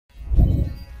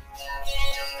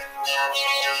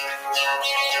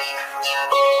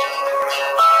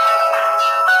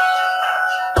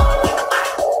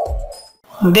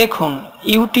দেখুন,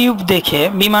 ইউটিউব দেখে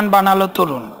বিমান বানালো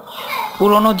তরুণ।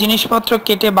 পুরনো জিনিসপত্র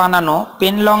কেটে বানানো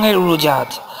পেনলংয়ের উড়োজাহাজ।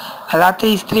 রাতে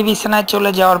স্ত্রী বিছানায়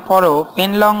চলে যাওয়ার পরও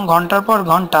পেনলং ঘন্টার পর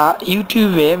ঘন্টা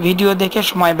ইউটিউবে ভিডিও দেখে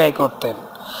সময় ব্যয় করতেন।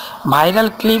 ভাইরাল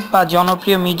ক্লিপ বা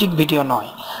জনপ্রিয় মিউজিক ভিডিও নয়,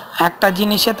 একটা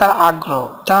জিনিসে তার আগ্রহ,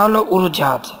 তা হলো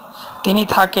উড়োজাহাজ। তিনি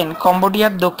থাকেন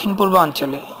কম্বোডিয়ার দক্ষিণ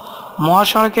পূর্বাঞ্চলে,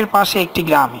 মহাসড়কের পাশে একটি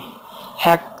গ্রামে।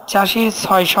 এক চাষির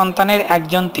 6 সন্তানের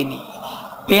একজন তিনি।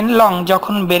 পেনলং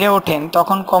যখন বেড়ে ওঠেন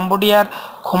তখন কম্বোডিয়ার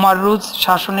খোমারুজ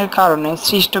শাসনের কারণে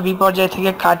সৃষ্ট বিপর্যয়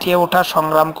থেকে কাটিয়ে ওঠার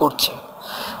সংগ্রাম করছে।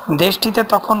 দেশটিতে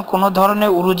তখন কোনো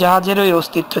ধরনের উড়োজাহাজেরই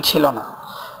অস্তিত্ব ছিল না।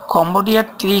 কম্বোডিয়ার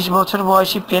 30 বছর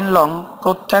বয়সী পেনলং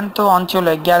প্রত্যন্ত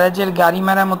অঞ্চলে গ্যারেজের গাড়ি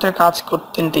মেরামতের কাজ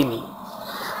করতেন তিনি।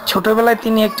 ছোটবেলায়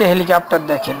তিনি একটি হেলিকপ্টার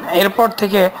দেখেন, এরপর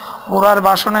থেকে উড়ার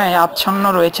বাসনায় আচ্ছন্ন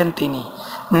রয়েছেন তিনি।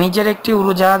 নিজের একটি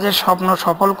উড়োজাহাজের স্বপ্ন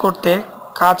সফল করতে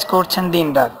কাজ করছেন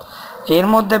দিনরাত। এর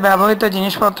মধ্যে ব্যবহৃত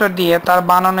জিনিসপত্র দিয়ে তার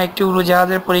বানানো একটি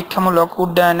উড়োজাহাজের পরীক্ষামূলক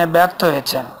উড্ডয়নে ব্যর্থ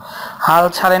হয়েছেন। হাল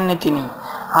ছাড়েননি তিনি।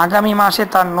 আগামী মাসে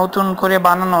তার নতুন করে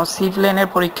বানানো সিপ্লেনের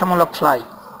পরীক্ষামূলক ফ্লাইট।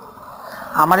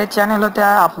 আমার এই চ্যানেল হতে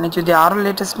আপনি যদি আরও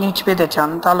লেটেস্ট নিউজ পেতে চান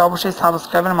তাহলে অবশ্যই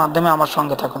সাবস্ক্রাইবের মাধ্যমে আমার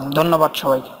সঙ্গে থাকুন। ধন্যবাদ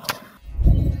সবাইকে।